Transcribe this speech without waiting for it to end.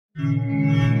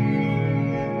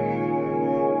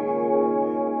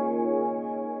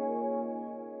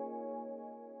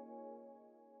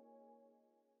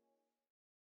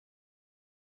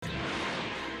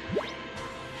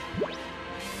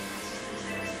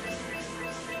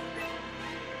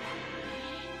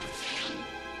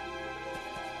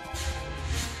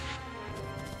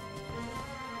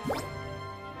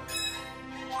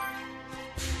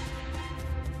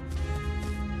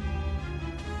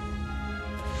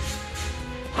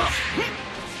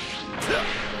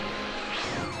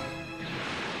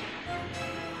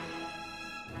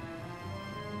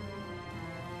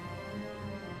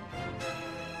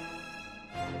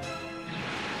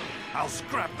I'll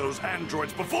scrap those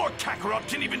androids before Kakarot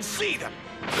can even see them!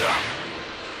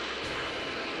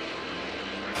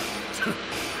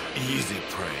 Easy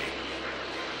prey.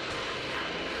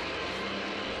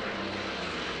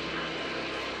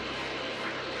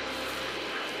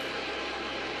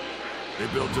 They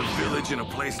built a village in a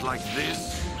place like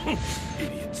this?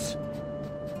 Idiots.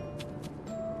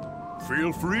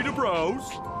 Feel free to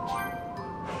browse.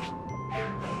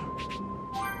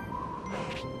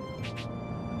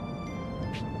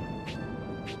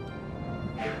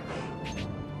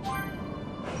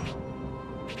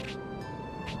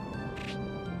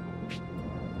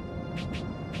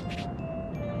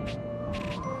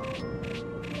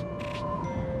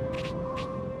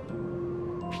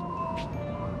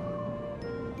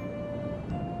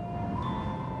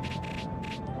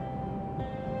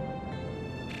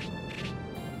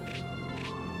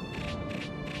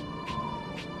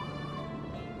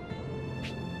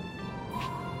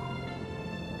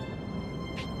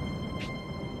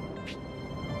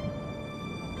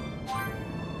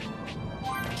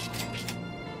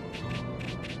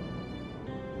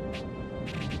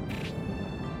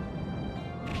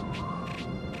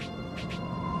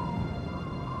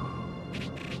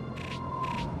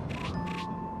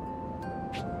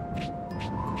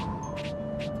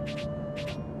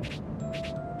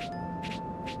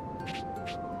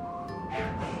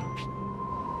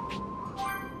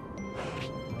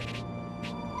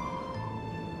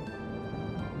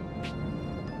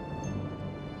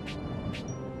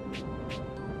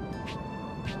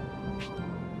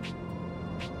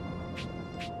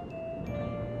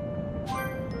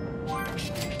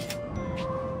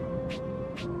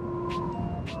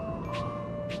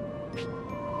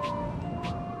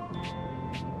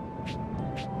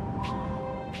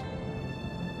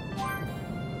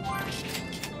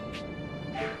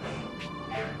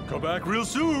 Come back real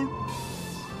soon.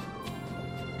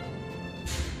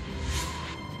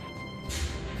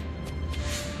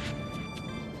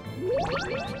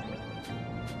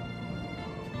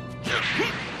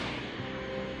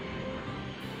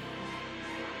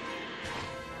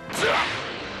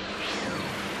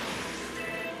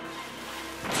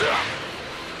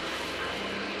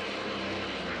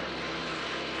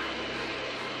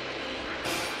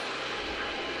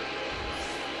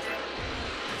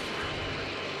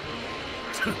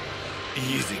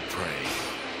 Easy prey.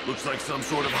 Looks like some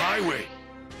sort of highway.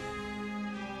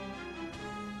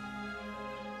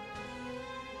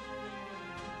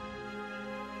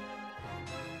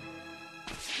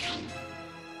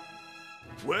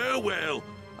 Well, well.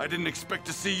 I didn't expect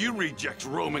to see you rejects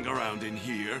roaming around in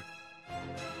here.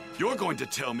 You're going to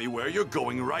tell me where you're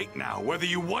going right now, whether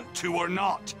you want to or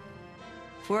not.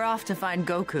 We're off to find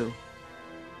Goku.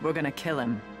 We're gonna kill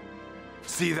him.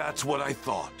 See, that's what I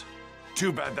thought.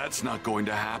 Too bad that's not going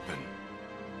to happen.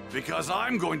 Because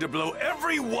I'm going to blow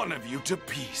every one of you to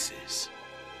pieces.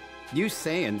 You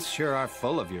Saiyans sure are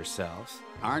full of yourselves,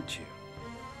 aren't you?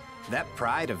 That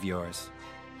pride of yours,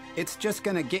 it's just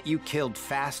gonna get you killed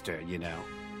faster, you know.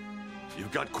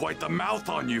 You've got quite the mouth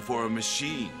on you for a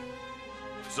machine.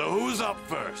 So who's up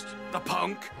first? The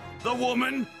punk? The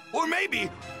woman? Or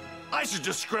maybe I should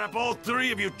just scrap all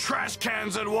three of you trash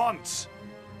cans at once.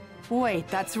 Wait,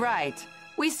 that's right.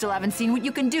 We still haven't seen what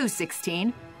you can do,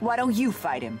 16. Why don't you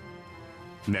fight him?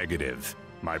 Negative.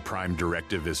 My prime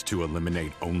directive is to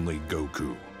eliminate only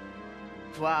Goku.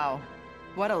 Wow,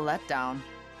 what a letdown.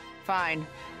 Fine,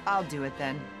 I'll do it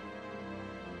then.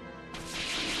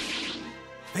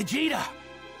 Vegeta,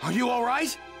 are you all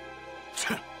right?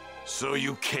 So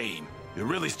you came. You're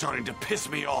really starting to piss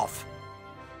me off.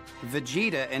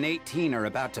 Vegeta and 18 are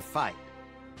about to fight.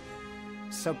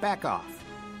 So back off.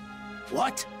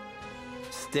 What?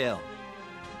 Still,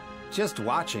 just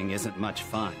watching isn't much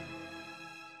fun.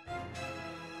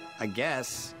 I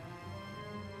guess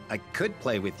I could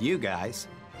play with you guys.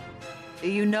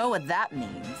 You know what that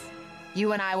means.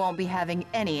 You and I won't be having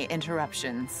any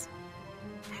interruptions.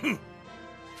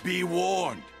 Be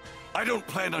warned. I don't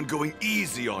plan on going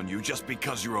easy on you just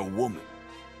because you're a woman.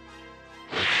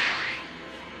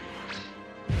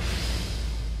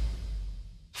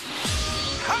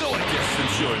 So I guess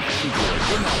since you're an android,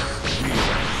 you're not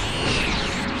real.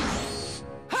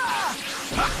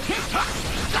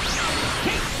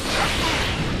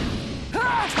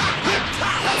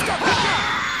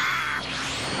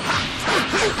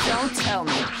 Don't tell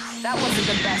me. That wasn't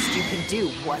the best you could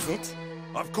do, was it?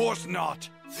 Of course not.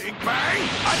 Big bang!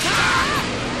 Attack!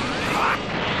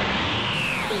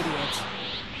 Idiot.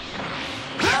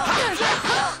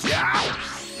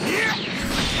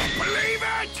 Can't believe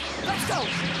it! Let's go!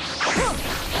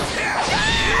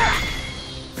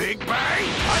 Big bang!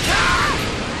 Attack!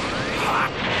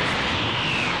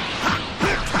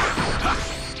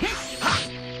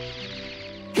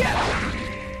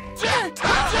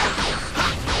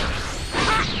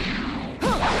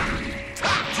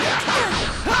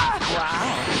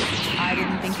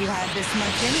 You had this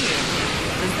much in you.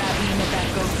 Does that mean that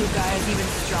Goku guy is even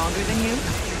stronger than you?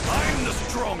 I'm the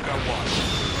stronger one.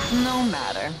 No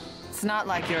matter. It's not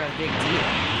like you're a big deal.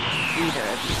 Either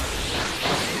of you.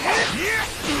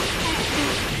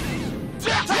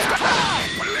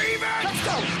 Believe it! Let's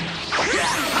go!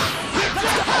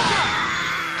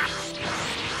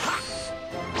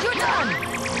 You're done!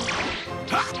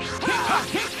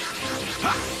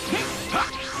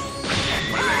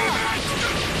 Believe it!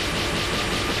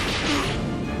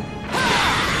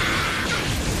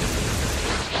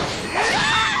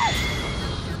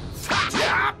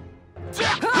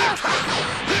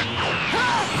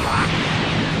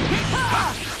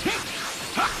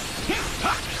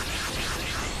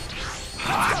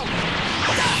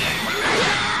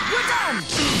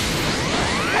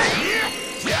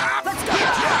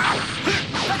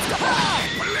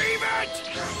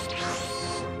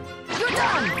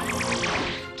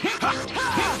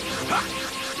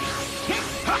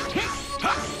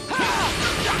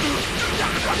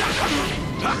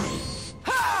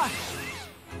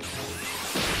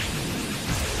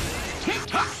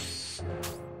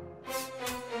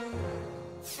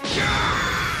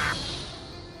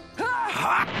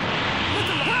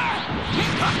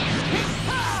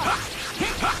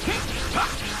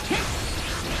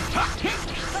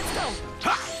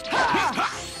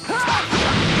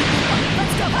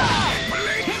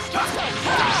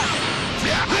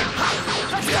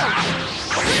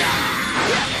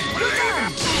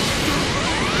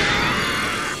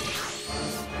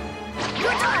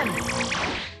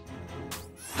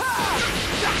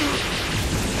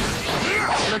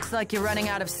 Looks like you're running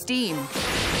out of steam.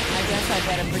 I guess I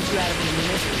better put you out of your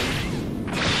misery.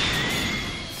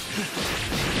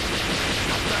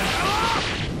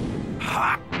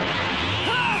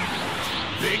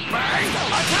 Big bang!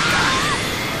 Attack!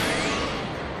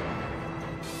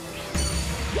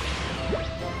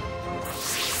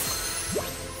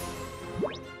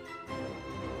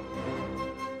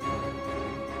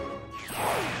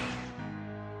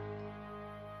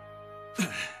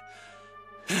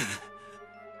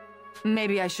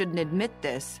 Maybe I shouldn't admit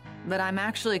this, but I'm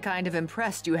actually kind of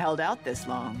impressed you held out this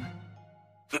long.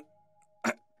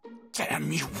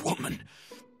 Damn you, woman.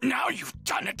 Now you've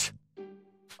done it.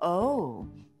 Oh.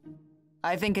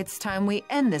 I think it's time we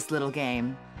end this little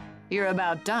game. You're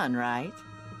about done, right?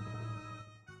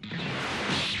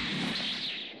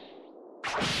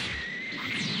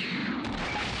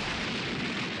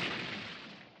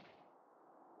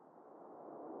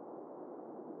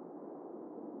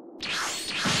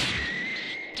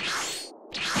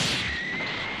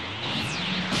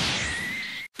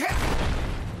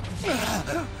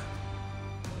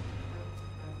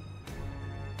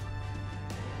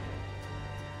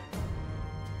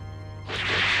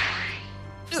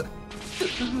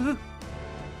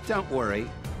 Don't worry.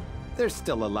 They're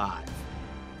still alive.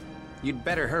 You'd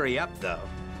better hurry up, though.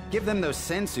 Give them those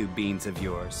sensu beans of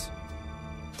yours.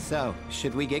 So,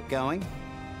 should we get going?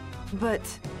 But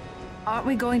aren't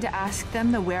we going to ask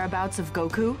them the whereabouts of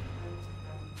Goku?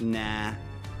 Nah.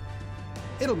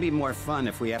 It'll be more fun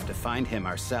if we have to find him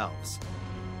ourselves.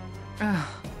 Ugh.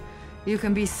 You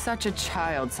can be such a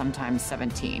child sometimes,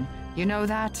 17. You know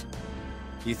that?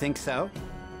 You think so?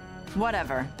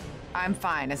 Whatever. I'm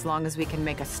fine as long as we can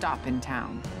make a stop in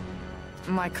town.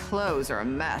 My clothes are a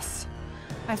mess.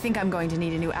 I think I'm going to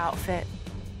need a new outfit.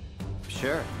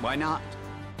 Sure, why not?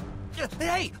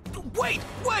 Hey! Wait!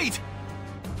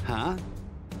 Huh?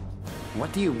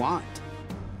 What do you want?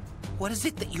 What is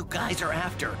it that you guys are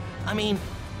after? I mean,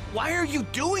 why are you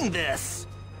doing this?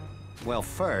 Well,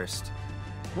 first,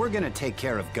 we're gonna take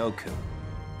care of Goku.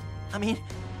 I mean,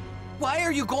 why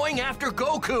are you going after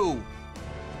Goku?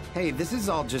 Hey, this is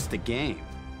all just a game.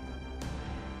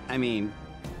 I mean,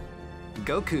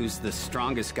 Goku's the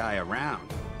strongest guy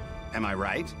around. Am I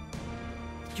right?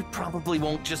 You probably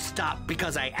won't just stop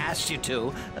because I asked you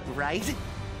to, right?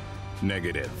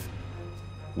 Negative.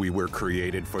 We were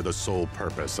created for the sole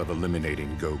purpose of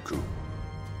eliminating Goku.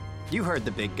 You heard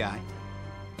the big guy.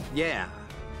 Yeah.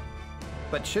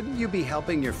 But shouldn't you be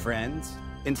helping your friends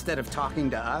instead of talking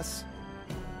to us?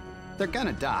 They're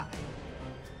gonna die.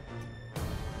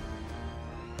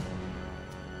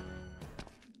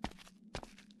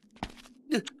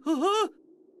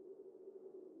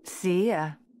 See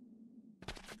ya.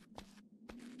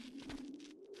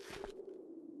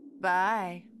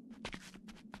 Bye.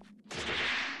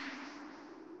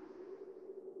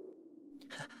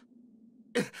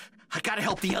 I gotta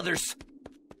help the others.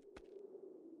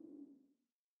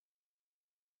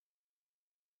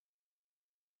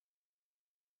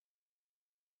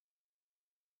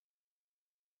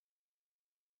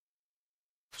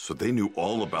 So they knew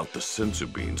all about the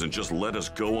senzu beans and just let us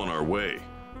go on our way.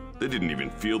 They didn't even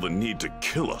feel the need to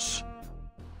kill us.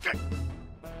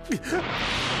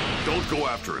 Don't go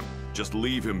after him. Just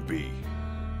leave him be.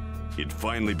 He'd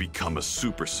finally become a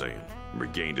Super Saiyan and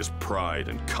regained his pride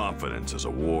and confidence as a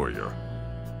warrior.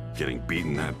 Getting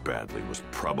beaten that badly was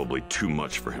probably too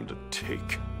much for him to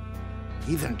take.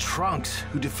 Even Trunks,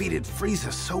 who defeated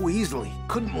Frieza so easily,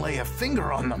 couldn't lay a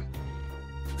finger on them.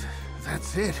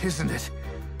 That's it, isn't it?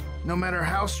 No matter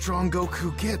how strong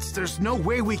Goku gets, there's no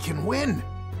way we can win.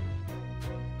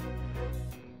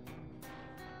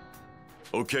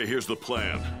 Okay, here's the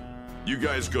plan. You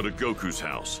guys go to Goku's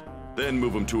house, then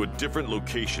move him to a different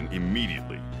location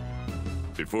immediately.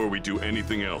 Before we do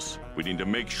anything else, we need to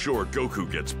make sure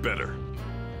Goku gets better.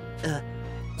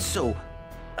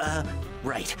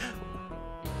 Right.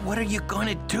 What are you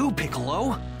gonna do,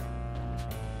 Piccolo?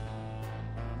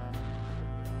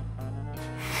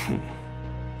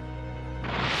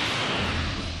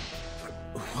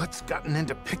 What's gotten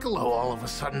into Piccolo all of a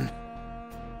sudden?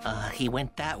 He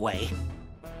went that way.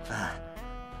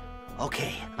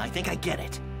 Okay, I think I get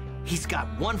it. He's got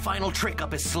one final trick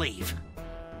up his sleeve.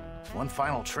 One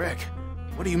final trick?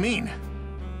 What do you mean?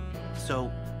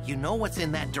 So, you know what's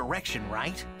in that direction,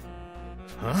 right?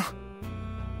 Huh?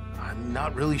 I'm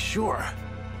not really sure.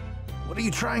 What are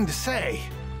you trying to say?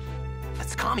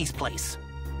 That's Kami's place.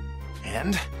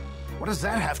 And? What does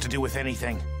that have to do with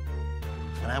anything?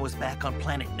 When I was back on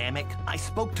planet Namek, I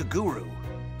spoke to Guru.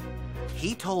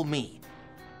 He told me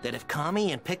that if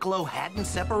Kami and Piccolo hadn't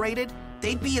separated,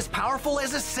 they'd be as powerful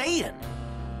as a Saiyan.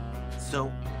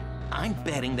 So, I'm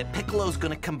betting that Piccolo's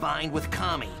gonna combine with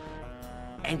Kami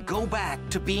and go back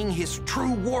to being his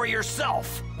true warrior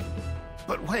self.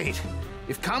 But wait,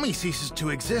 if Kami ceases to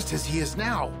exist as he is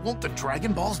now, won't the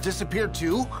Dragon Balls disappear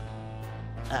too?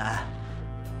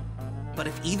 But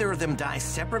if either of them dies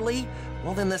separately,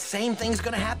 well then the same thing's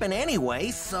gonna happen anyway,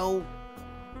 so...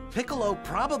 Piccolo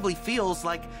probably feels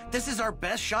like this is our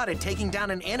best shot at taking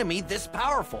down an enemy this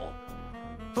powerful.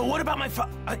 But what about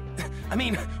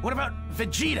what about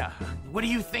Vegeta? What do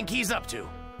you think he's up to?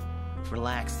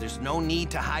 Relax, there's no need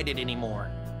to hide it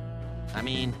anymore. I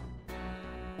mean,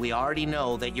 we already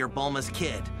know that you're Bulma's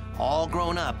kid, all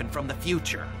grown up and from the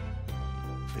future.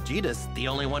 Vegeta's the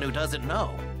only one who doesn't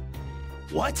know.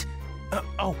 What?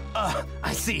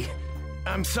 I see.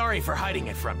 I'm sorry for hiding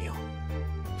it from you.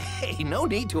 Hey, no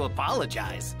need to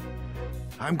apologize.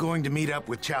 I'm going to meet up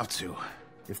with Chaozu.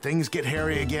 If things get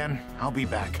hairy again, I'll be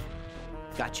back.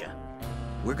 Gotcha.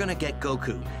 We're gonna get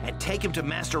Goku and take him to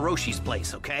Master Roshi's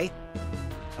place, okay?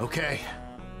 Okay.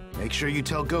 Make sure you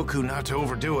tell Goku not to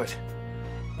overdo it.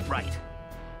 Right.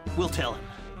 We'll tell him.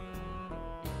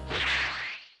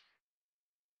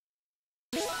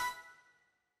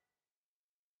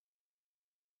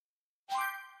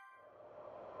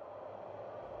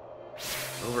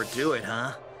 Overdo it,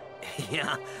 huh?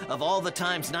 Yeah, of all the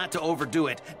times not to overdo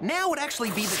it, now would actually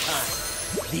be the time.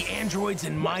 The androids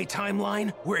in my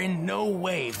timeline were in no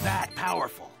way that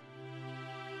powerful.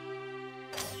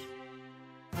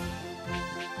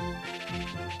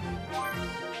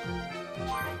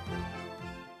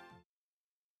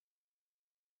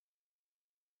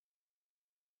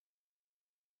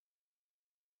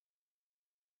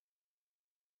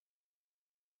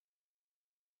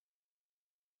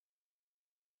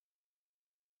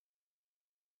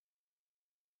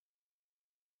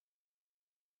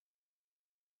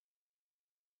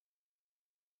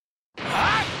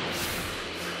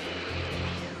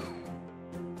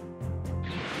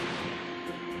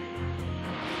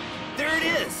 There it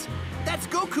is! That's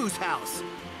Goku's house!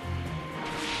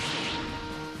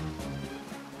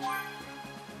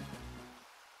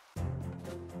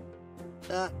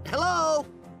 Oh, Hello?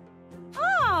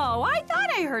 I thought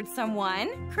I I heard someone.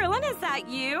 Krillin, is that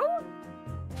you?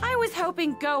 I was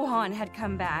hoping Gohan had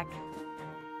come back.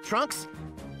 Trunks,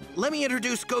 let me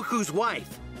introduce Goku's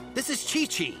wife. This is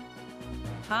Chi-Chi.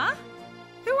 Huh?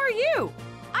 Who are you?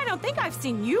 I don't think I've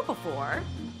seen you before.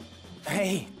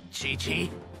 Hey, Chi-Chi.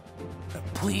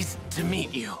 Pleased to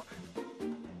meet you.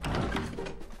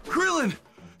 Krillin,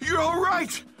 you're all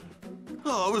right.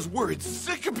 Oh, I was worried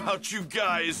sick about you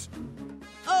guys.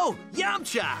 Oh,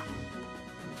 Yamcha!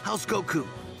 How's Goku?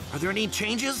 Are there any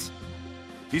changes?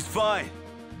 He's fine.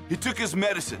 He took his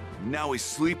medicine. Now he's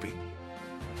sleeping.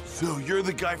 So you're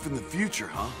the guy from the future,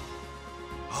 huh?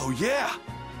 Oh, yeah.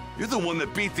 You're the one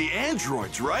that beat the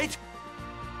androids, right?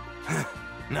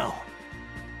 No.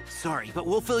 Sorry, but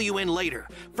we'll fill you in later.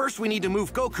 First, we need to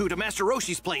move Goku to Master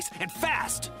Roshi's place, and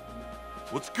fast!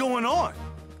 What's going on?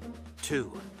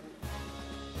 2.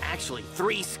 Actually,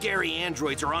 3 scary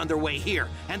androids are on their way here,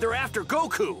 and they're after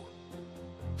Goku!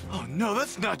 Oh no,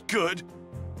 that's not good.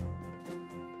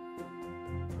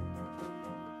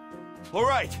 All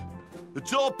right,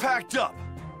 it's all packed up.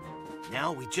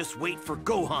 Now we just wait for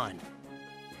Gohan.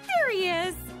 There he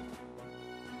is.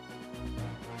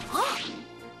 Huh?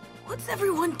 What's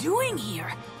everyone doing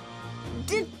here?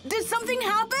 Did something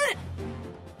happen?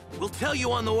 We'll tell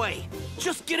you on the way.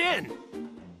 Just get in!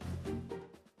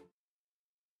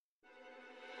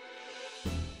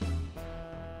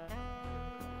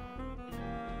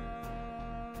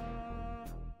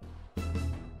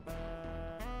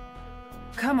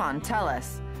 Come on, tell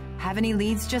us. Have any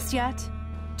leads just yet?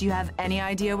 Do you have any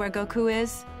idea where Goku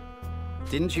is?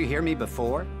 Didn't you hear me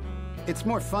before? It's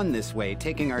more fun this way,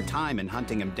 taking our time and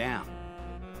hunting him down.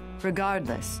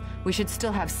 Regardless, we should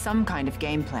still have some kind of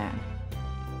game plan.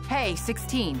 Hey,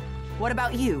 16, what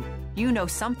about you? You know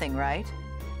something, right?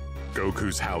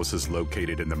 Goku's house is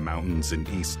located in the mountains in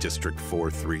East District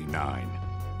 439.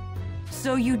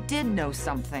 So you did know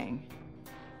something.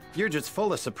 You're just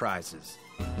full of surprises.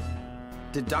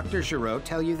 Did Dr. Giraud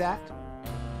tell you that?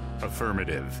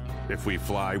 Affirmative. If we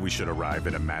fly, we should arrive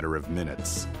in a matter of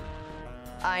minutes.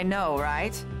 I know,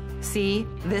 right? See,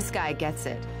 this guy gets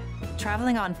it.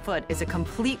 Traveling on foot is a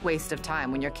complete waste of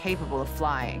time when you're capable of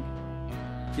flying.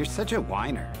 You're such a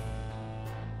whiner.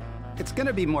 It's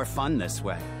gonna be more fun this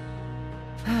way.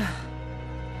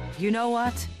 You know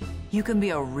what? You can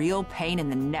be a real pain in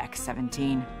the neck,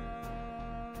 17.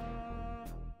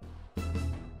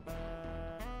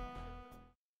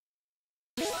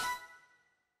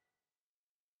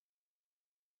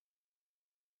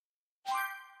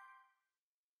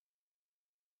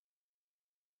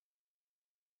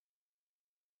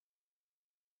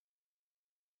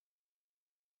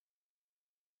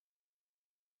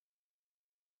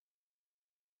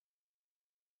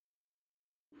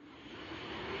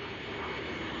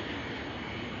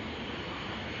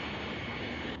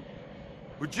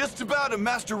 We're just about at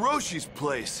Master Roshi's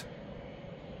place.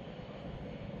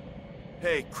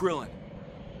 Hey, Krillin.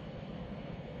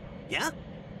 Yeah?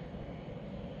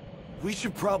 We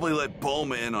should probably let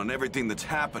Bulma in on everything that's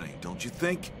happening, don't you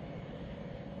think?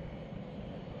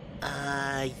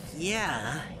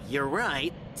 Yeah, you're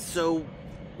right. So,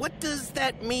 what does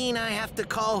that mean I have to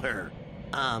call her?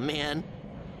 Aw, man.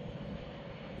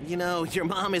 You know, your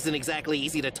mom isn't exactly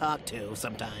easy to talk to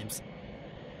sometimes.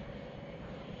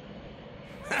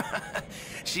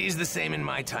 She's the same in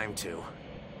my time, too.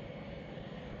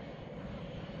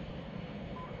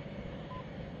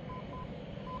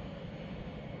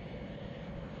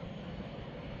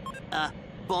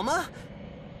 Bulma?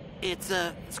 It's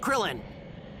Krillin.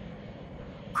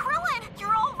 Krillin,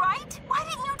 you're all right? Why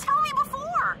didn't you tell me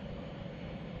before?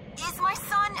 Is my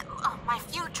son, my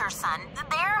future son,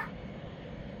 there?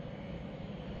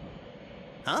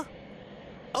 Huh?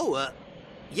 Oh,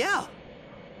 yeah.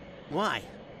 Why?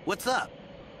 What's up?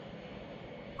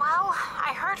 Well,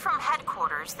 I heard from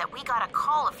headquarters that we got a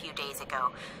call a few days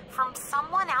ago from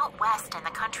someone out west in the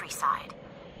countryside.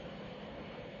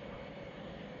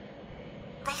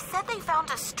 They said they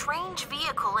found a strange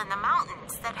vehicle in the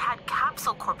mountains that had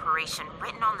Capsule Corporation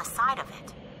written on the side of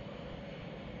it.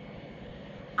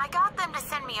 I got them to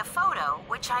send me a photo,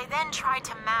 which I then tried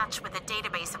to match with a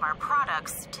database of our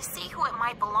products to see who it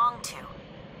might belong to.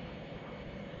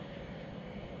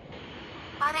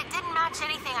 But it didn't match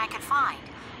anything I could find.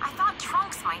 I thought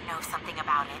Trunks might know something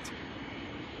about it.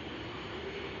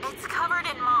 It's covered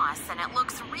in moss and it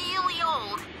looks really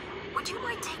old. Would you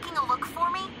mind taking a look for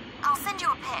me? I'll send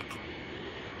you a pic.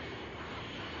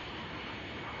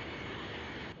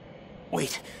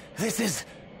 Wait, this is...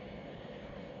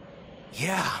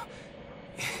 Yeah.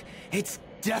 It's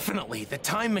definitely the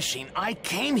time machine I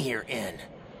came here in.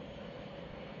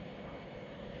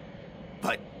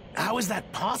 But how is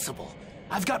that possible?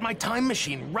 I've got my time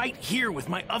machine right here with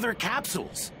my other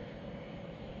capsules.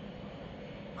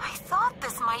 I thought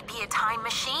this might be a time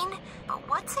machine, but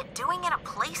what's it doing in a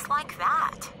place like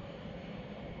that?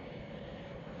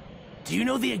 Do you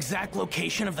know the exact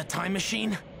location of the time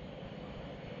machine?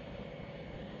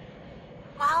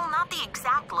 Well, not the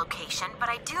exact location, but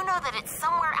I do know that it's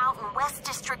somewhere out in West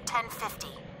District 1050.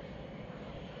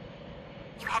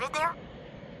 You headed there?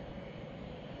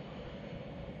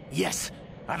 Yes,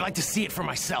 I'd like to see it for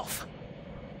myself.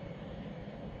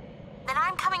 Then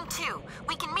I'm coming too.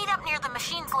 We can meet up near the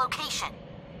machine's location.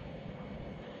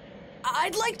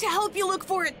 I'd like to help you look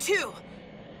for it too.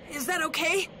 Is that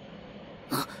okay?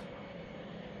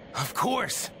 Of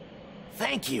course.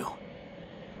 Thank you.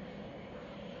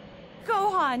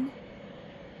 Gohan.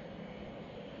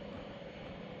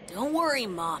 Don't worry,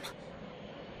 Mom.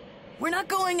 We're not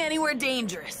going anywhere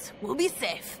dangerous. We'll be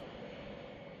safe.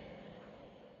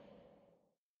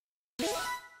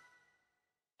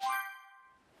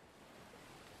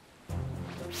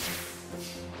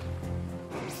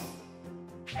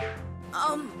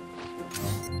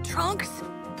 Trunks?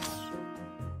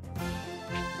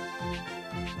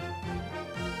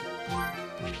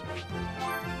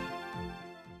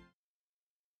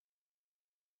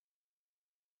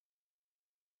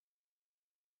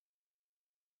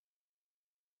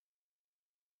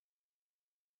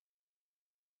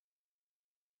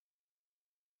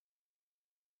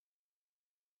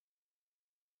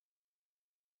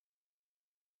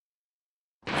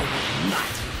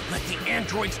 Not let the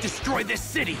androids destroy this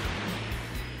city!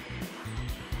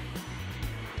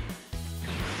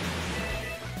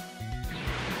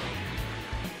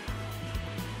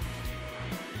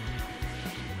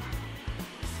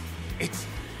 It's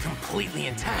completely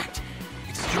intact.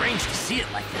 It's strange to see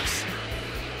it like this.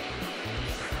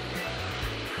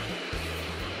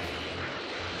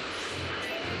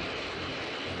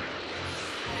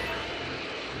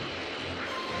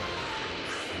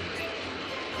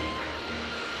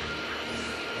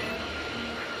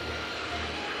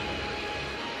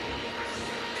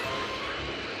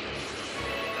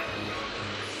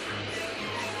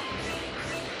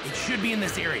 It should be in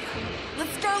this area.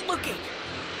 Let's start looking.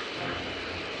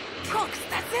 Trunks,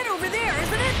 that's it over there,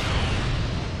 isn't it?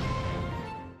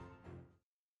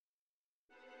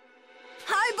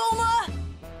 Hi, Bulma!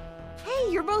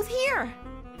 Hey, you're both here.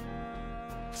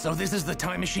 So this is the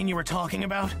time machine you were talking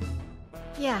about?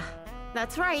 Yeah,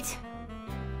 that's right.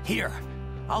 Here,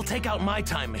 I'll take out my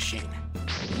time machine.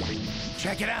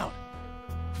 Check it out.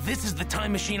 This is the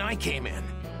time machine I came in.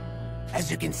 As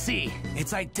you can see,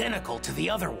 it's identical to the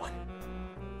other one.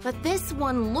 But this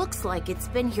one looks like it's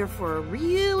been here for a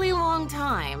really long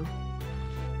time.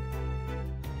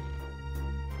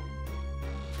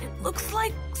 It looks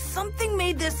like something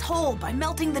made this hole by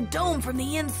melting the dome from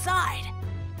the inside.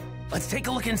 Let's take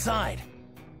a look inside.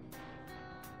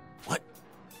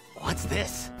 What's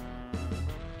this?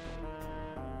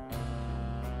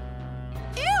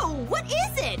 Ew, what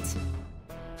is it?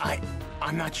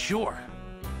 I'm not sure.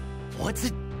 What's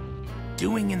it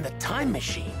doing in the time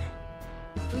machine?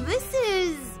 This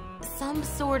is some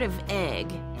sort of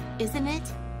egg, isn't it?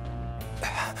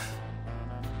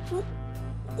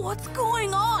 What's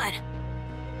going on?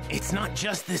 It's not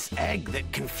just this egg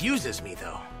that confuses me,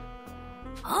 though.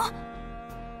 Huh?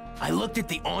 I looked at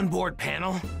the onboard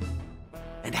panel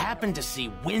and happened to see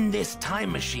when this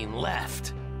time machine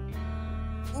left.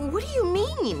 What do you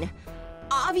mean?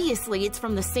 Obviously, it's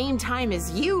from the same time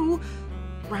as you,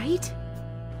 right?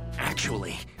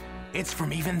 Actually, it's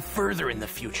from even further in the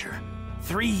future.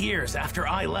 3 years after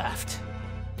I left.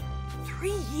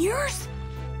 3 years?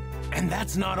 And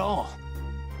that's not all.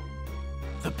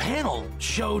 The panel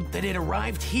showed that it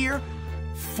arrived here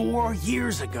 4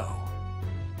 years ago.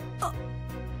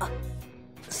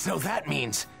 So that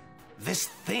means this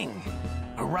thing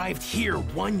arrived here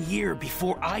 1 year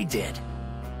before I did.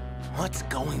 What's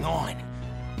going on?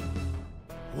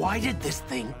 Why did this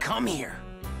thing come here?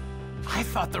 I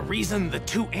thought the reason the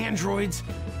two androids,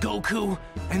 Goku,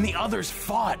 and the others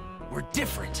fought were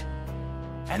different.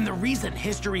 And the reason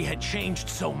history had changed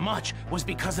so much was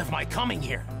because of my coming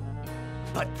here.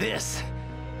 But this...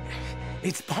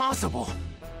 it's possible.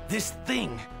 This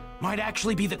thing might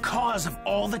actually be the cause of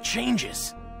all the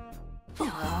changes.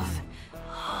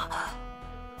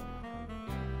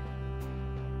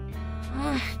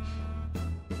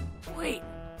 Wait,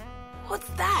 what's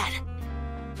that?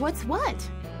 What's what?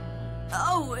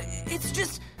 Oh, it's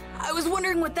just... I was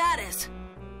wondering what that is.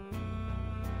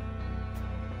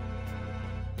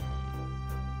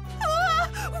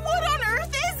 What on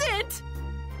earth is it?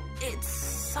 It's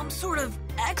some sort of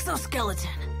exoskeleton.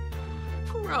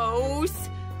 Gross.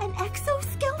 An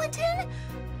exoskeleton?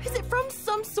 Is it from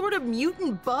some sort of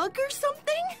mutant bug or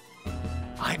something?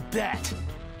 I bet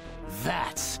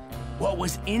that's what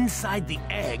was inside the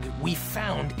egg we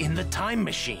found in the time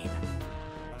machine.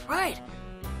 Right.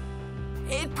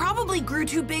 It probably grew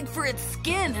too big for its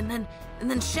skin and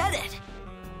then shed it.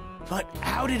 But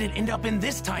how did it end up in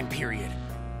this time period?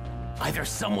 Either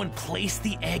someone placed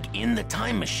the egg in the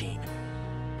time machine,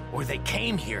 or they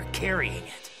came here carrying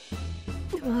it.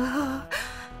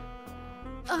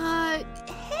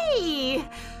 Hey!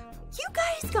 You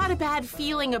guys got a bad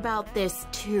feeling about this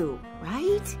too,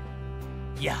 right?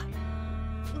 Yeah.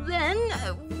 Then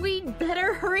we'd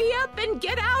better hurry up and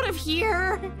get out of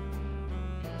here.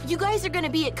 You guys are gonna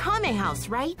be at Kame House,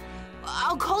 right?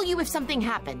 I'll call you if something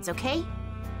happens, okay?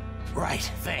 Right,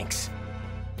 thanks.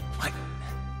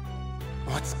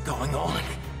 What's going on?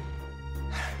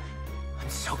 I'm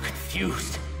so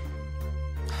confused.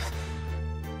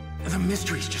 The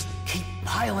mysteries just keep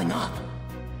piling up.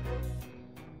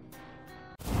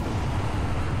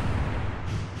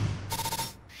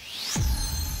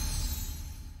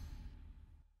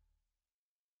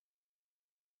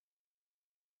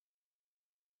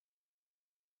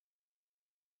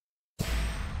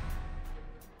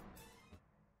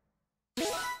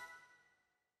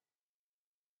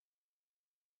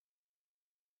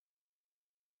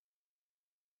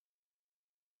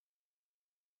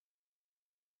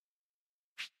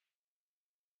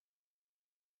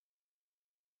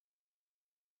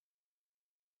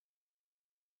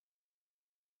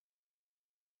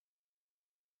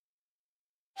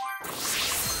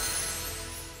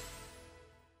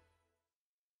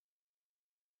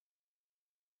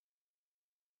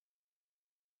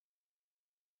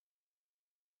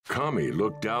 Kami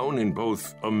looked down in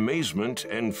both amazement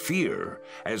and fear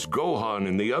as Gohan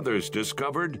and the others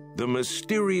discovered the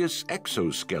mysterious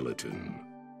exoskeleton.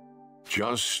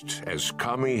 Just as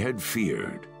Kami had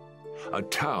feared, a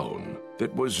town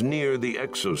that was near the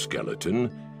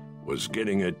exoskeleton was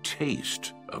getting a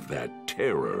taste of that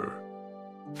terror.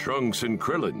 Trunks and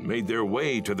Krillin made their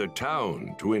way to the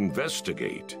town to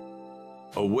investigate.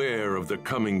 Aware of the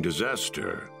coming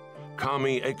disaster,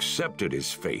 Kami accepted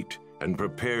his fate and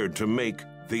prepared to make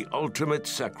the ultimate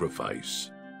sacrifice.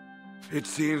 It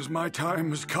seems my time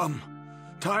has come.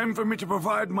 Time for me to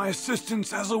provide my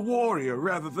assistance as a warrior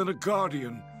rather than a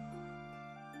guardian.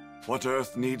 What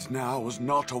Earth needs now is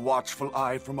not a watchful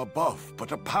eye from above,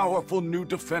 but a powerful new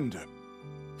defender.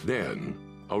 Then,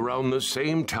 around the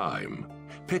same time,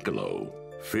 Piccolo,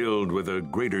 filled with a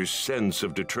greater sense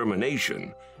of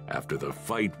determination after the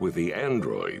fight with the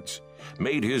androids,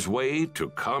 made his way to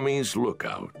Kami's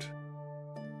lookout.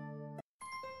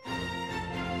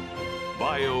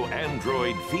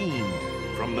 Bio-android fiend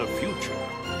from the future.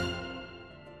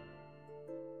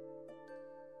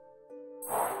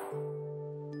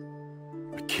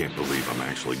 I can't believe I'm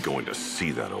actually going to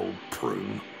see that old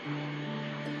prune.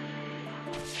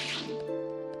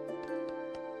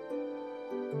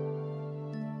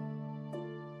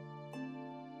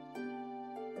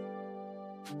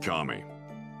 Kami,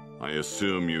 I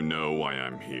assume you know why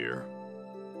I'm here.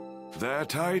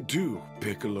 That I do,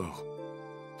 Piccolo.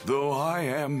 Though I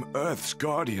am Earth's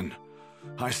guardian,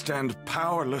 I stand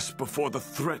powerless before the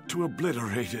threat to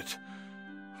obliterate it.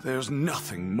 There's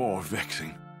nothing more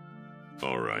vexing.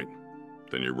 All right.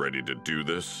 Then you're ready to do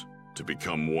this? To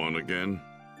become one again?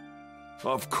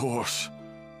 Of course.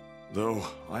 Though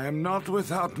I am not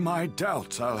without my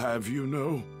doubts, I'll have you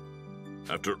know.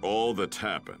 After all that's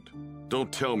happened,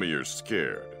 don't tell me you're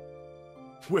scared.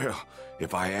 Well,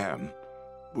 if I am,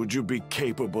 would you be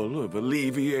capable of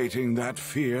alleviating that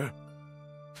fear?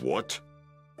 What?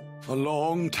 A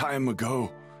long time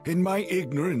ago, in my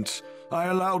ignorance, I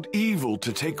allowed evil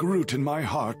to take root in my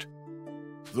heart.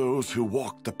 Those who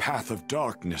walk the path of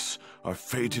darkness are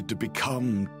fated to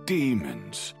become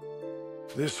demons.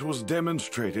 This was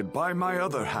demonstrated by my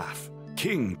other half,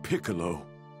 King Piccolo.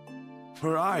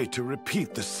 Were I to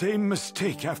repeat the same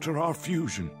mistake after our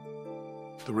fusion,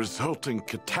 the resulting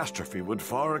catastrophe would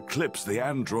far eclipse the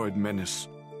android menace.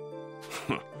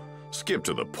 Skip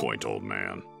to the point, old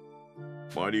man.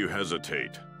 Why do you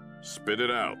hesitate? Spit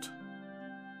it out.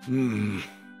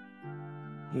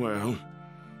 Well,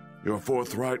 your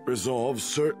forthright resolve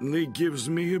certainly gives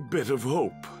me a bit of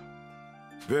hope.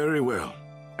 Very well.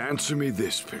 Answer me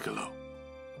this, Piccolo.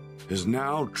 Is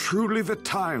now truly the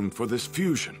time for this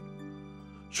fusion?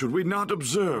 Should we not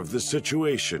observe the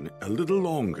situation a little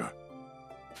longer?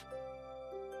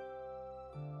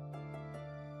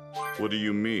 What do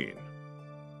you mean?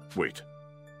 Wait,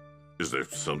 is there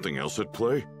something else at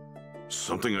play?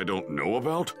 Something I don't know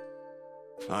about?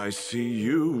 I see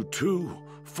you, too,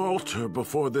 falter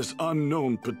before this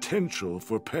unknown potential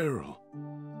for peril.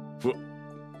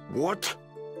 What?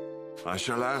 I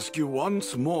shall ask you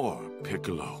once more,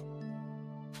 Piccolo.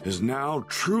 Is now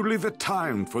truly the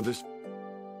time for this?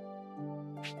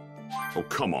 Oh,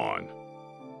 come on.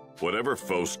 Whatever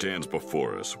foe stands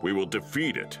before us, we will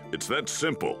defeat it. It's that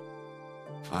simple.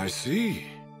 I see.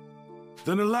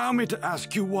 Then allow me to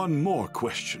ask you one more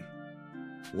question.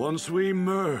 Once we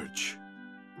merge,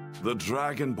 the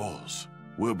Dragon Balls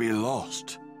will be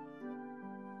lost.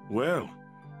 Well,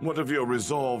 what of your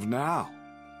resolve now?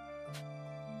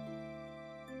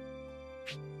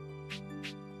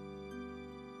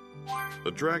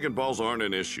 The Dragon Balls aren't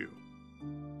an issue.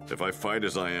 If I fight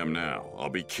as I am now, I'll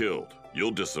be killed.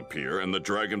 You'll disappear, and the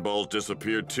Dragon Balls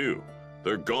disappear too.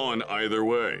 They're gone either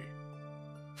way.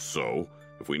 So,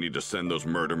 if we need to send those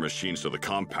murder machines to the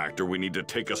compactor, we need to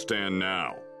take a stand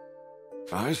now.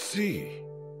 I see.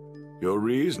 Your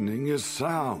reasoning is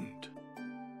sound.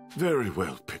 Very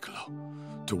well, Piccolo.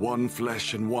 To one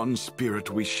flesh and one spirit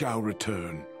we shall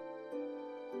return.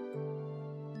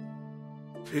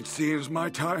 It seems my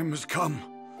time has come.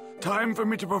 Time for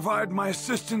me to provide my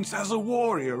assistance as a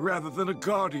warrior rather than a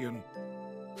guardian.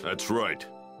 That's right.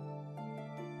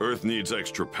 Earth needs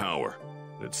extra power.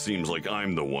 It seems like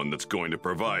I'm the one that's going to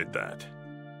provide that.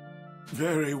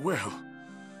 Very well.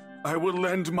 I will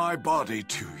lend my body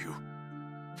to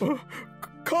you.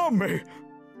 Kami!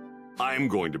 I'm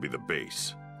going to be the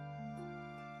base.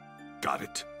 Got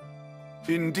it.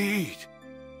 Indeed.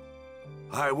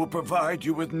 I will provide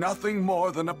you with nothing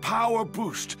more than a power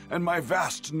boost and my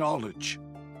vast knowledge.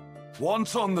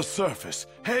 Once on the surface,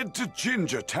 head to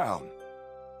Ginger Town.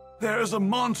 There's a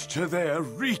monster there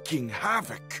wreaking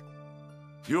havoc.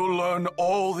 You'll learn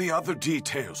all the other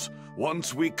details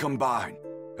once we combine,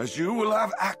 as you will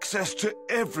have access to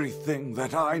everything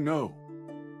that I know.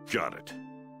 Got it.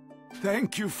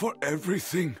 Thank you for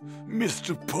everything,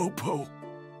 Mr. Popo.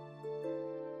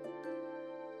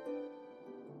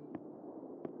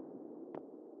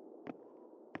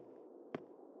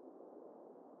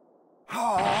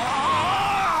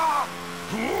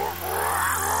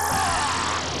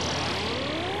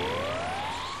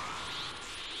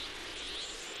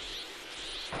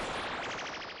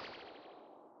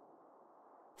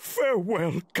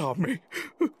 Farewell, Kami.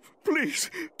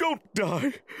 Please, don't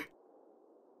die.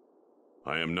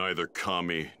 I am neither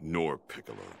Kami nor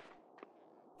Piccolo.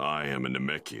 I am a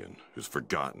Namekian who's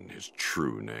forgotten his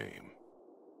true name.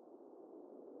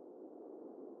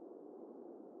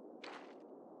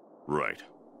 Right.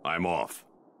 I'm off.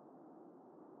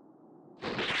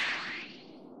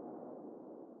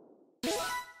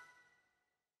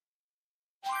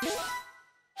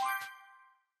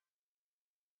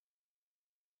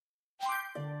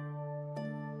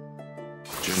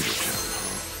 Ginger Town,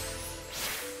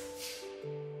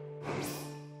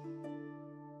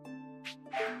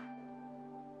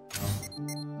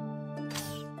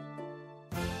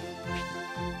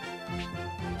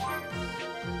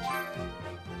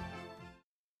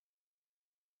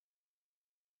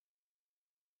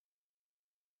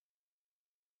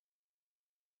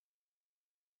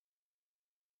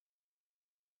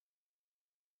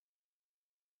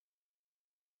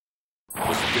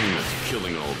 this thing that's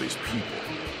killing all these people.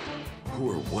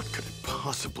 Who or what could it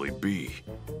possibly be?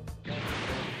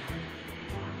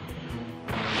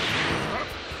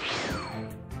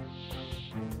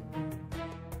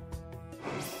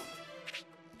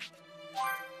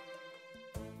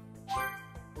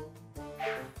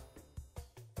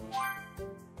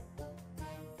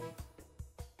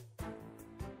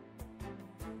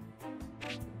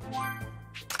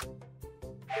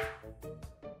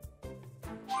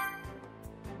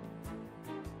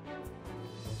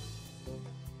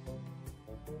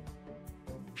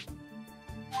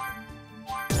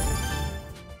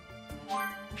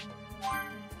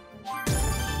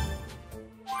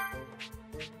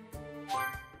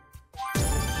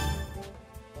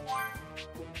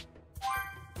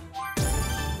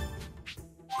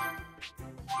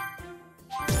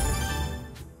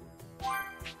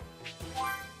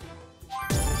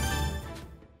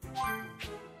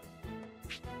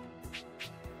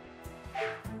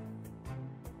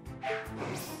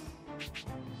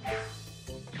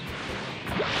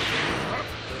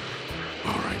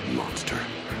 Monster,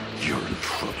 you're in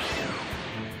trouble.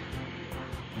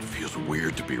 It feels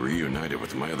weird to be reunited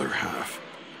with my other half,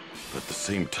 but at the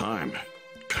same time,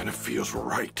 it kind of feels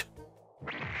right.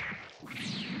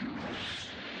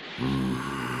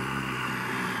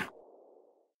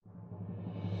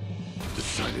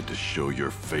 Decided to show your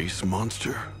face,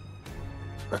 monster?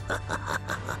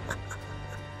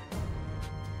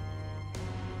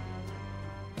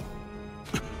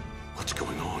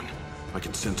 I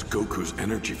can sense Goku's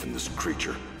energy from this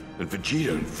creature, and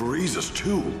Vegeta and Frieza's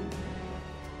too.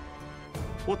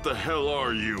 What the hell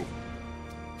are you?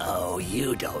 Oh,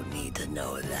 you don't need to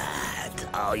know that.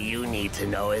 All you need to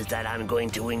know is that I'm going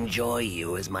to enjoy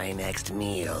you as my next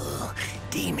meal.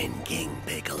 Demon King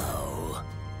Piccolo.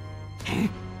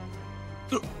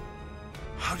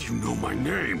 How do you know my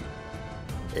name?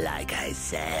 Like I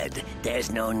said,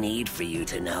 there's no need for you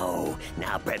to know.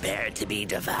 Now prepare to be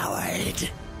devoured.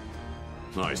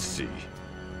 I see.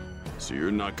 So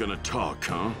you're not gonna talk,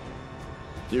 huh?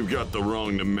 You've got the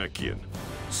wrong Namekian.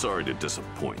 Sorry to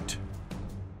disappoint.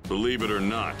 Believe it or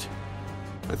not,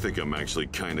 I think I'm actually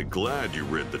kinda glad you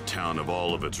rid the town of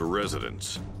all of its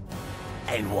residents.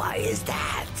 And why is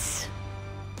that?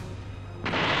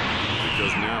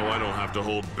 Because now I don't have to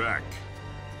hold back.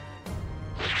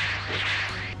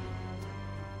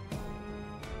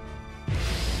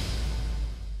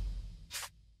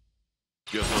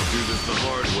 Guess I'll do this the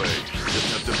hard way. Just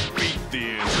have to beat the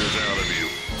answers out of you.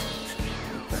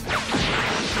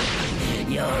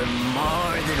 You're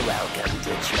more than welcome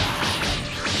to try.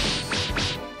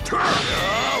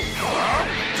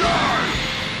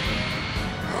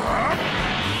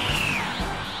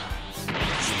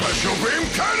 Special beam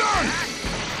cannon!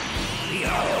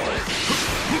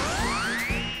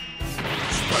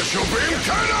 Special beam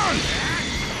cannon!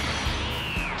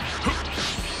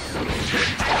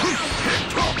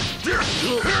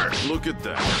 Look at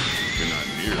that. You're not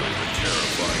nearly the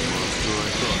terrifying monster I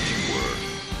thought you were.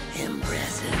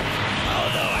 Impressive.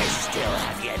 Although I still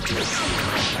have yet to achieve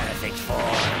my perfect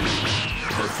form.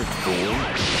 Perfect form?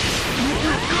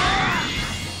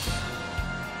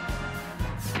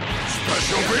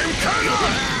 Special beam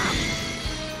cannon!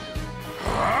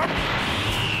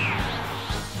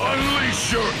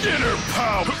 Unleash your inner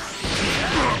power!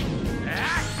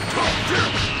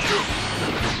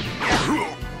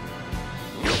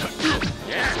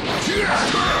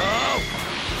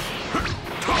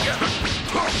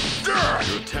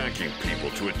 You're attacking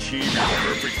people to achieve your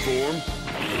perfect form?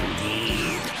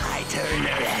 Indeed, I turn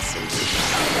their essence into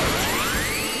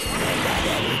energy, and that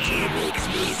energy makes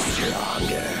me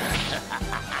stronger.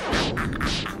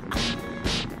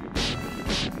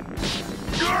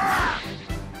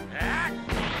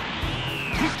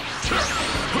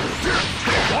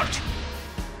 What?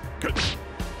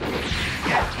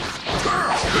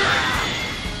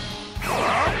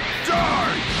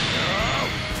 Die!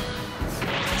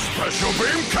 Special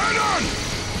beam cannon!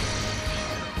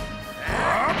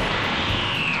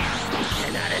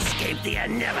 Cannot escape the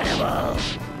inevitable.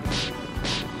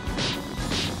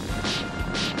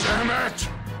 Damn it!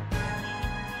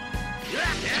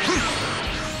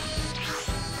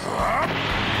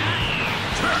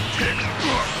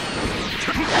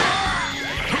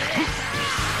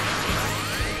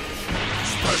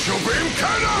 Special beam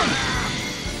cannon!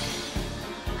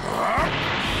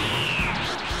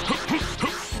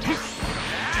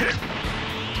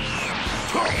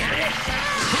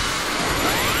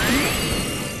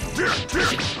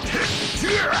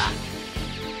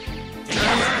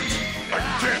 Damn it! I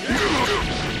can't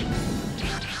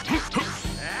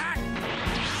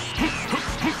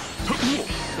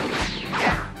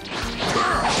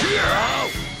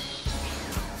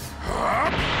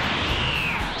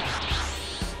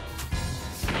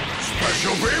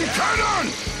Special beam cannon!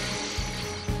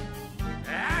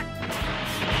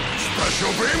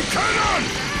 Special beam cannon!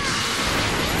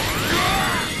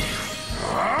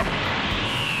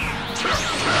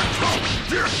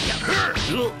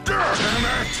 Damn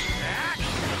it!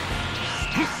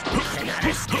 Cannot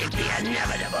escape the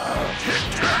inevitable.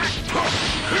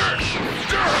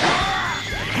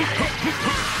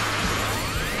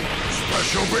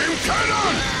 Special beam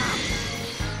cannon!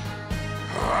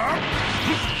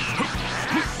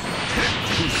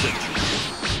 Who sent you?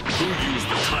 Who used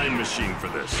the time machine for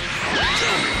this?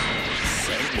 Tell me!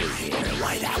 Sent me here?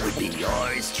 Why, that would be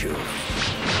yours truly.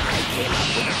 I came up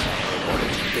with a plan in order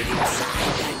to fit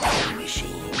inside that time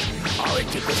machine. All it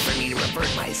took was for me to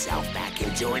revert myself back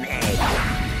into an egg.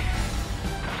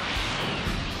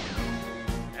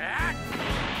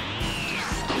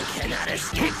 Cannot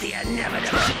escape the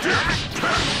inevitable. Die!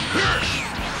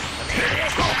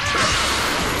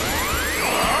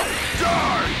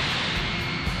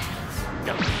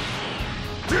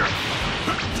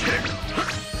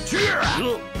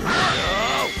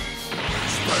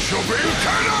 Special beam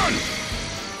cannon!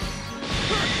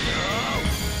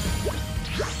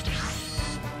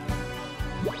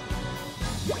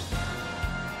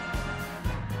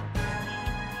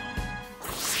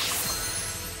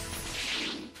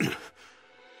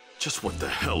 Just what the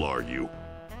hell are you?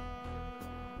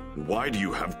 Why do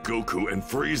you have Goku and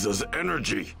Frieza's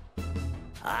energy?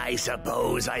 I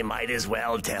suppose I might as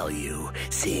well tell you,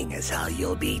 seeing as how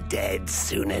you'll be dead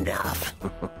soon enough.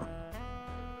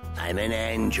 I'm an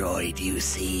android, you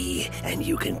see, and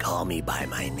you can call me by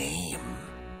my name,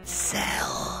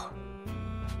 Cell.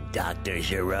 Dr.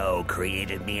 Giraud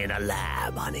created me in a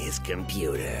lab on his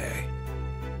computer.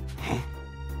 Huh?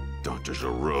 Dr.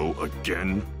 Giraud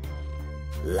again?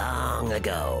 Long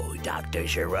ago, Dr.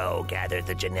 Giraud gathered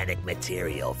the genetic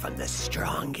material from the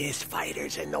strongest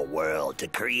fighters in the world to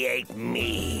create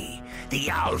me, the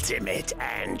ultimate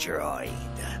android.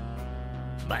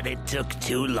 But it took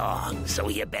too long, so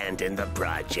he abandoned the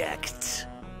project.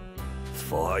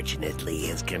 Fortunately,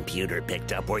 his computer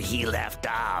picked up where he left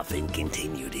off and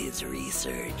continued his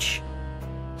research.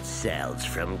 Cells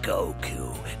from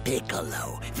Goku,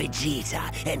 Piccolo,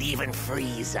 Vegeta, and even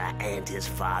Frieza and his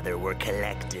father were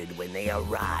collected when they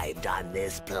arrived on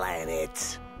this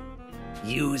planet.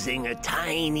 Using a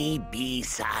tiny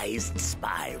bee-sized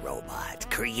spy robot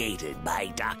created by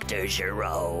Dr.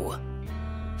 Giraud.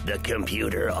 The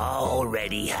computer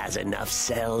already has enough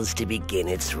cells to begin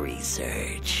its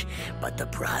research, but the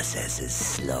process is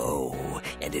slow,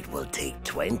 and it will take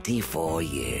 24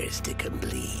 years to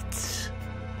complete.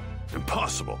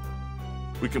 Impossible.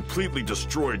 We completely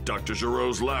destroyed Dr.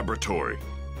 Giraud's laboratory.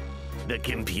 The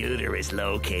computer is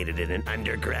located in an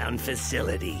underground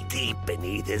facility deep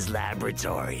beneath his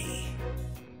laboratory.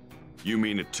 You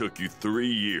mean it took you 3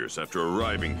 years after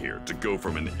arriving here to go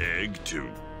from an egg to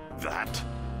that?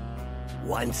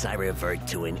 Once I revert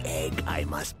to an egg, I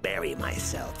must bury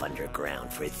myself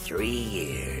underground for 3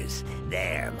 years.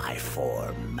 There my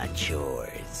form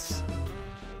matures.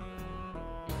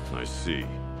 I see.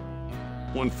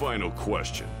 One final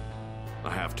question. I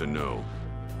have to know.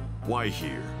 Why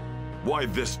here? Why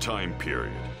this time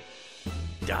period?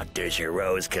 Dr.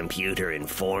 Giraud's computer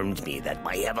informed me that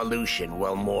my evolution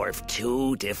will morph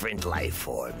 2 different life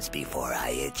forms before I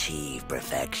achieve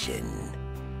perfection.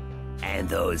 And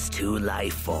those 2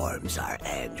 life forms are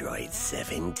androids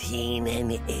 17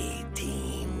 and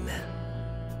 18.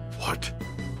 What?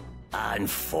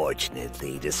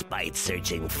 Unfortunately, despite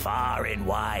searching far and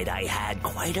wide, I had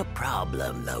quite a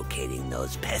problem locating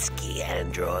those pesky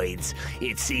androids.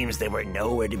 It seems they were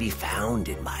nowhere to be found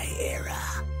in my era.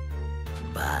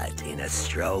 But in a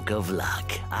stroke of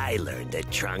luck, I learned that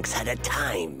Trunks had a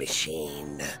time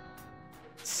machine.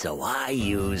 So I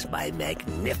used my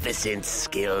magnificent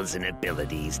skills and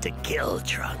abilities to kill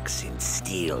Trunks and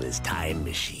steal his time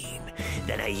machine.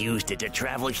 Then I used it to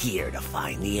travel here to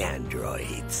find the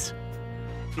androids.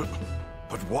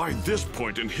 But why this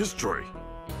point in history?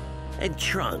 And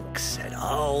Trunks had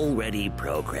already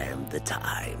programmed the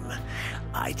time.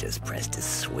 I just pressed a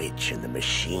switch and the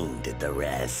machine did the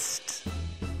rest.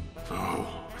 Oh,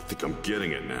 I think I'm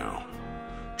getting it now.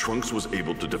 Trunks was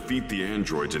able to defeat the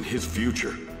androids in his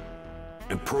future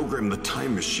and program the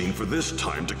time machine for this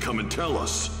time to come and tell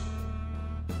us.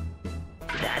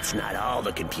 That's not all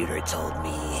the computer told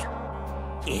me.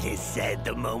 It is said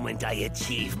the moment I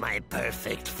achieve my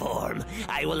perfect form,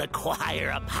 I will acquire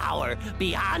a power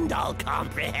beyond all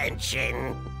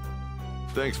comprehension.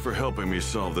 Thanks for helping me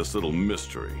solve this little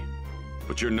mystery.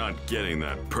 But you're not getting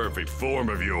that perfect form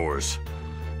of yours.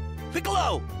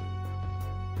 Piccolo!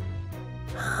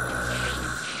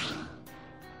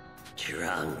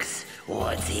 Trunks,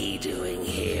 what's he doing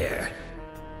here?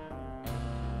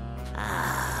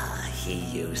 Ah, he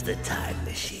used the time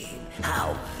machine.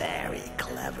 How very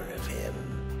clever of him.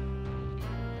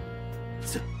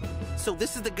 So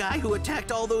this is the guy who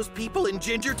attacked all those people in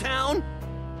Gingertown?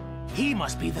 He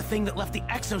must be the thing that left the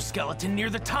exoskeleton near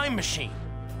the time machine.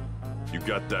 You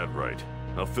got that right.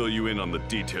 I'll fill you in on the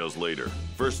details later.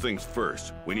 First things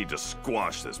first, we need to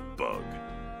squash this bug.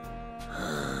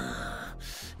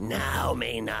 Now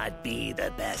may not be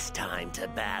the best time to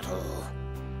battle.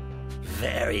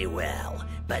 Very well,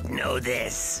 but know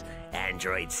this.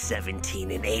 Androids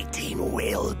 17 and 18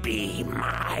 will be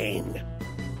mine.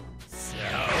 So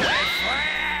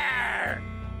far!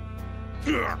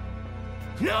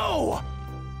 No!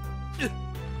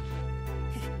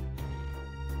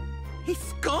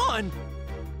 He's gone!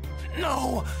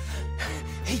 No!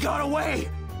 He got away!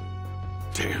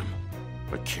 Damn,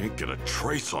 I can't get a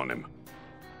trace on him.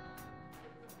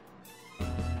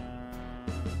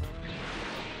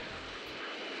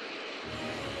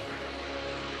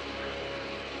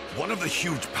 One of the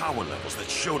huge power levels that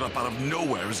showed up out of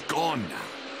nowhere is gone now.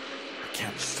 I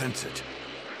can't sense it,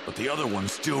 but the other one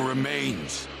still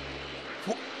remains.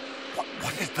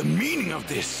 What is the meaning of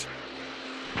this?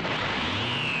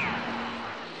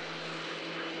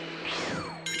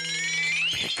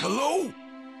 Piccolo?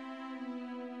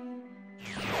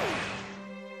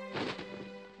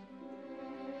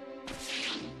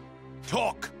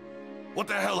 Talk! What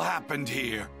the hell happened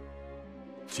here?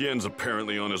 Tien's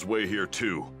apparently on his way here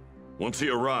too. Once he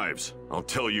arrives, I'll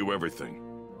tell you everything.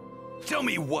 Tell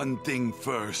me one thing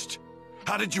first.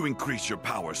 How did you increase your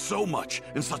power so much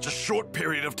in such a short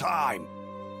period of time?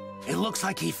 It looks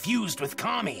like he fused with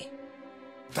Kami.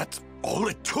 That's all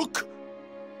it took?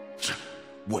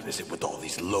 What is it with all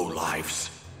these lowlives?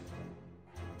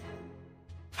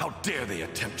 How dare they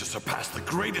attempt to surpass the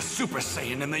greatest Super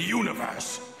Saiyan in the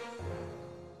universe?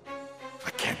 I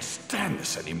can't stand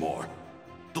this anymore.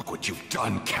 Look what you've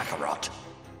done, Kakarot.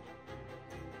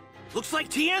 Looks like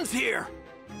Tien's here.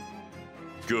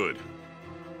 Good.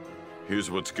 Here's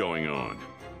what's going on.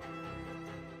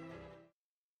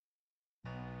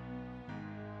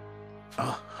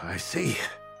 Oh, I see.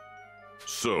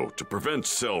 So, to prevent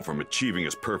Cell from achieving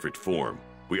his perfect form,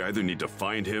 we either need to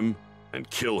find him and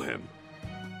kill him,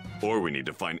 or we need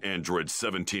to find androids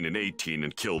 17 and 18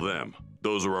 and kill them.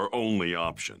 Those are our only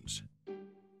options.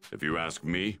 If you ask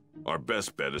me, our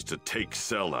best bet is to take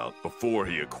Cell out before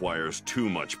he acquires too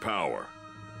much power.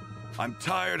 I'm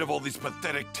tired of all these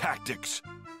pathetic tactics.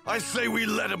 I say we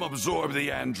let him absorb the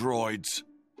androids.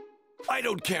 I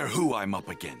don't care who I'm up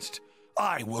against.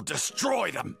 I will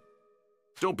destroy them.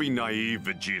 Don't be naive,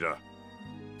 Vegeta.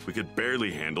 We could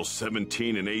barely handle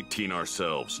 17 and 18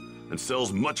 ourselves, and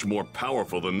Cell's much more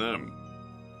powerful than them.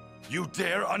 You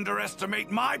dare underestimate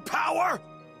my power?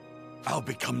 I'll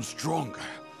become stronger.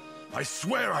 I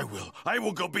swear I will. I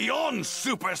will go beyond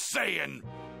Super Saiyan.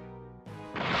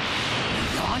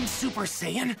 Beyond Super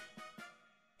Saiyan?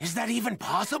 Is that even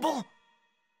possible?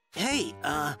 Hey,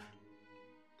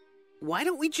 why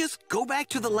don't we just go back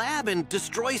to the lab and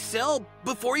destroy Cell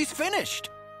before he's finished?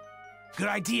 Good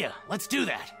idea. Let's do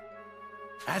that.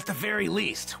 At the very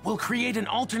least, we'll create an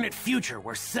alternate future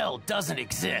where Cell doesn't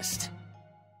exist.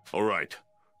 All right.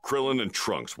 Krillin and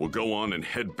Trunks will go on and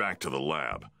head back to the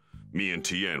lab. Me and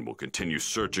Tien will continue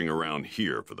searching around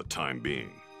here for the time being.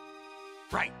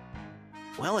 Right.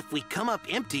 Well, if we come up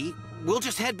empty, we'll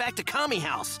just head back to Kami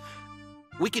House.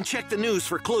 We can check the news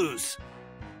for clues.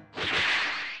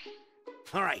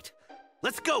 All right,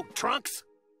 let's go, Trunks.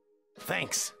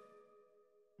 Thanks.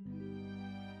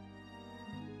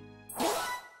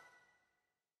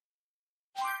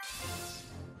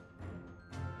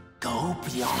 Go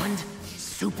beyond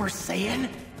Super Saiyan?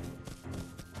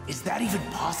 Is that even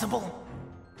possible?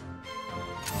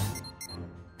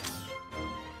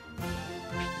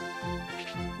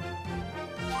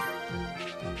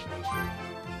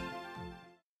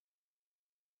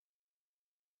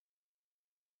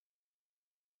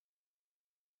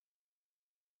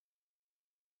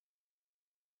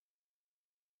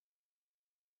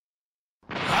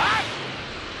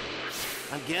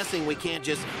 I'm guessing we can't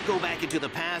just go back into the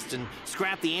past and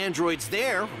scrap the androids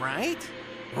there, right?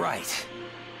 Right.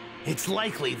 It's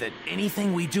likely that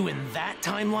anything we do in that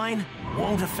timeline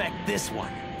won't affect this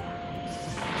one.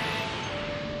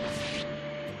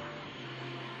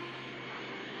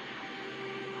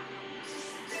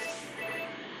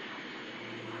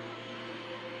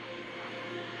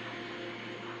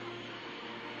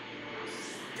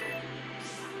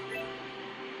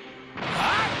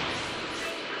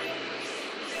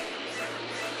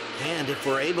 And if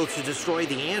we're able to destroy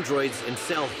the androids and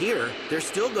Cell here, they're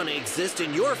still going to exist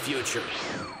in your future.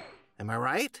 Am I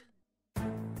right? I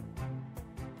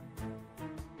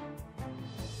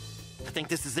think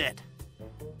this is it.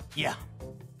 Yeah.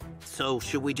 So,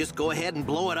 should we just go ahead and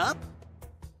blow it up?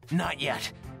 Not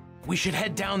yet. We should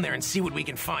head down there and see what we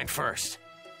can find first.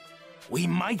 We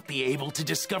might be able to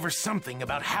discover something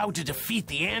about how to defeat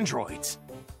the androids.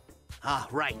 Ah,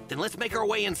 right. Then let's make our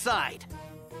way inside.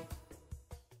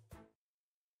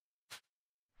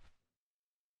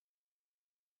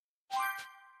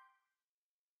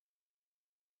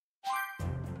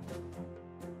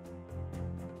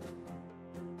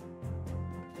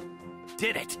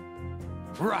 Did it.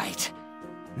 Right.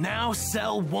 Now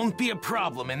Cell won't be a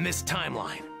problem in this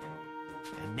timeline.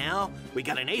 And now, we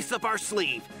got an ace up our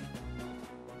sleeve.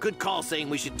 Good call saying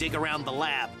we should dig around the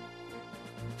lab.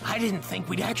 I didn't think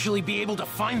we'd actually be able to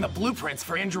find the blueprints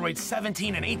for androids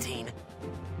 17 and 18.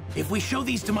 If we show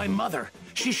these to my mother,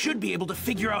 she should be able to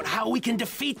figure out how we can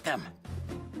defeat them.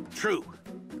 True.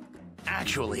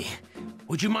 Actually,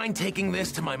 would you mind taking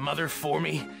this to my mother for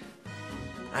me?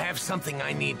 I have something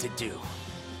I need to do.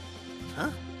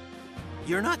 Huh?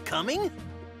 You're not coming?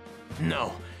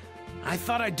 No. I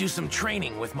thought I'd do some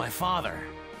training with my father.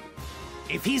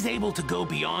 If he's able to go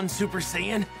beyond Super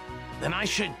Saiyan, then I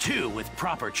should too with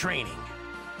proper training.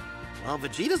 Well,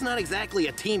 Vegeta's not exactly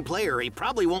a team player. He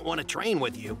probably won't want to train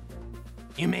with you.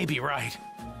 You may be right.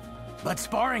 But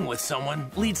sparring with someone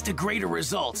leads to greater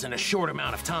results in a short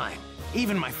amount of time.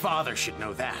 Even my father should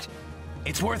know that.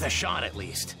 It's worth a shot at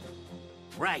least.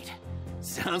 Right.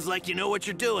 Sounds like you know what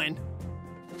you're doing.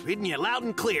 Reading you loud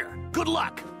and clear. Good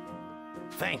luck!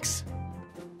 Thanks.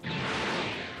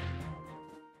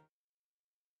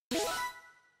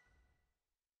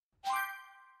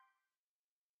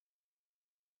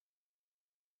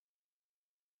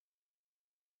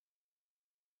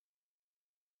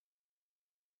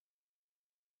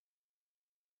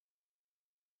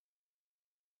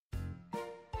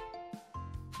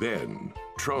 Then,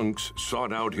 Trunks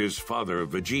sought out his father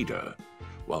Vegeta,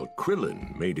 while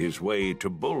Krillin made his way to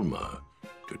Bulma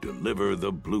to deliver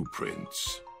the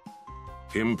blueprints.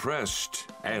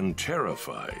 Impressed and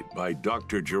terrified by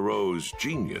Dr. Gero's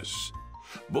genius,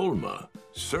 Bulma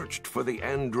searched for the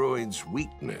android's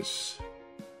weakness.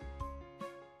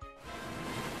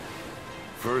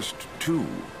 First 2,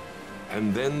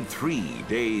 and then 3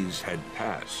 days had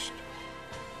passed.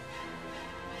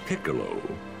 Piccolo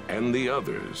and the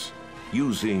others,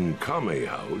 using Kame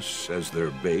House as their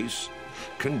base,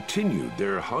 continued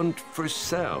their hunt for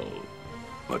Cell,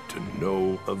 but to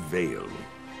no avail.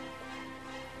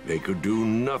 They could do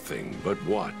nothing but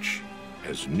watch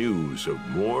as news of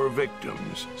more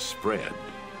victims spread.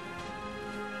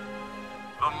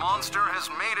 The monster has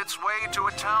made its way to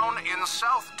a town in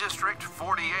South District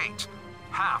 48.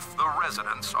 Half the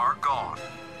residents are gone.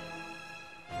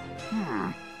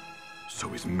 So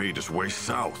he's made his way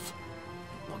south.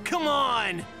 Well, come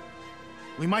on!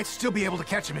 We might still be able to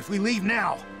catch him if we leave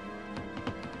now.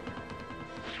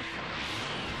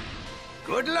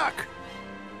 Good luck.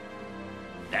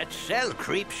 That Cell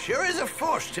creep sure is a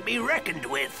force to be reckoned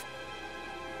with.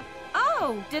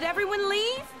 Oh, did everyone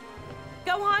leave?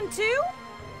 Gohan too?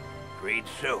 Agreed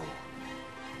so.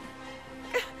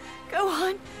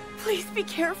 Gohan, please be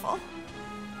careful.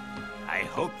 I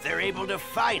hope they're able to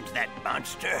find that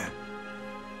monster.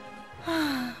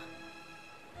 Huh?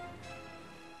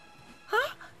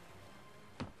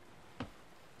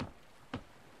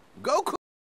 Goku!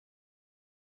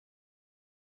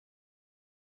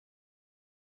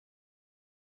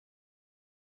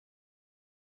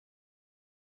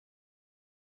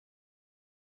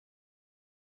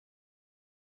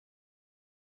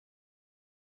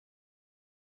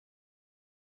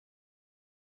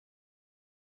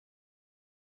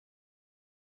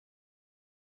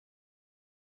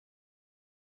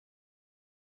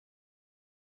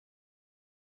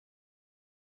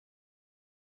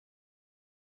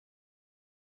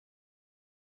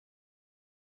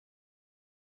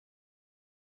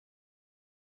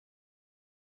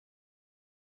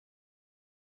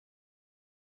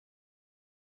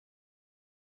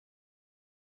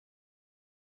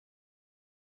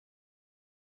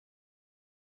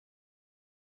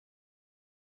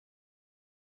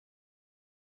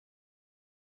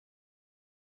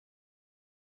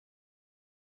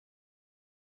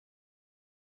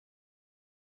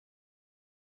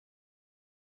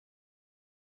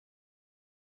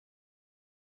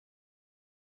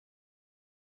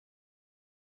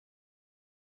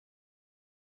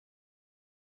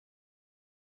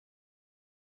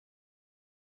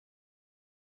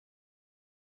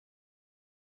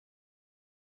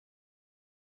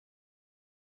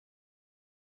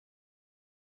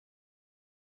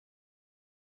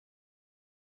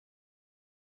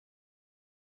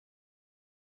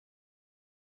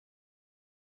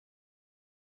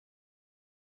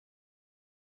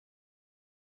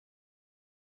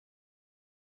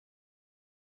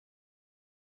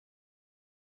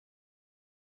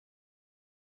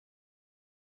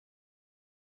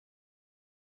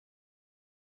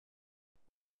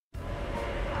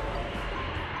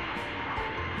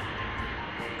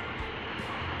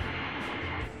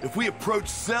 If we approach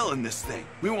Cell in this thing,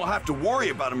 we won't have to worry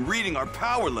about him reading our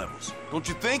power levels, don't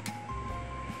you think?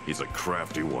 He's a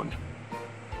crafty one.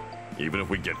 Even if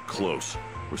we get close,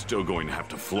 we're still going to have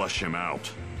to flush him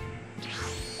out.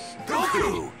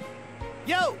 Goku!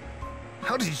 Yo!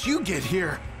 How did you get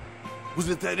here? Was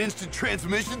it that instant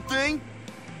transmission thing?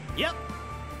 Yep.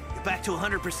 You back to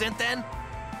 100% then?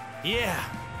 Yeah,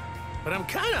 but I'm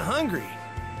kinda hungry.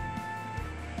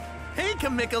 Hey,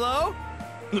 Kamikolo!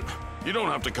 You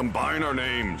don't have to combine our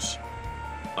names.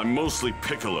 I'm mostly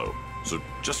Piccolo, so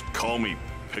just call me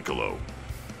Piccolo.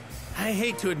 I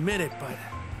hate to admit it, but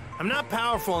I'm not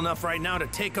powerful enough right now to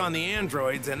take on the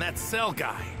androids and that Cell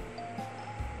guy.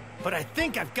 But I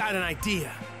think I've got an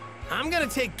idea. I'm gonna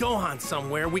take Gohan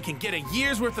somewhere we can get a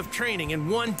year's worth of training in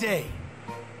one day.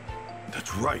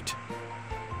 That's right.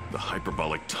 The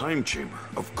hyperbolic time chamber,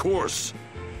 of course.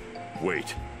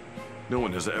 Wait, No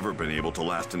one has ever been able to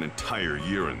last an entire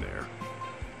year in there.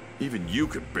 Even you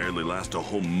could barely last a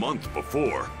whole month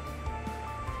before.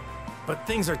 But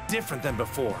things are different than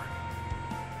before.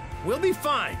 We'll be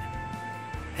fine.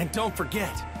 And don't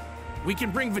forget, we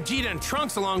can bring Vegeta and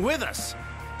Trunks along with us.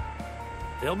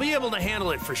 They'll be able to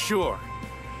handle it for sure.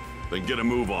 Then get a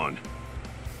move on.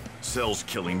 Cell's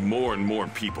killing more and more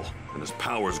people, and his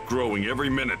power's growing every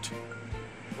minute.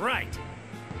 Right.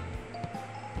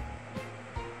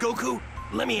 Goku,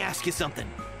 let me ask you something.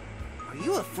 Are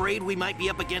you afraid we might be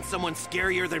up against someone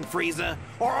scarier than Frieza?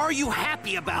 Or are you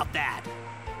happy about that?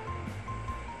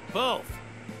 Both.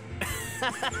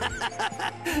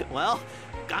 Well,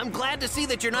 I'm glad to see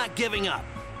that you're not giving up.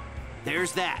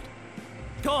 There's that.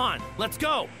 Go on, let's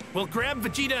go. We'll grab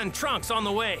Vegeta and Trunks on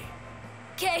the way.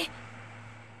 Okay.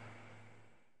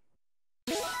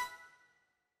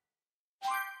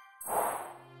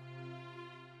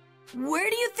 Where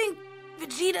do you think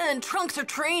Vegeta and Trunks are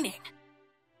training?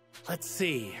 Let's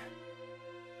see.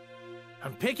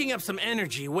 I'm picking up some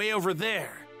energy way over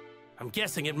there. I'm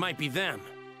guessing it might be them.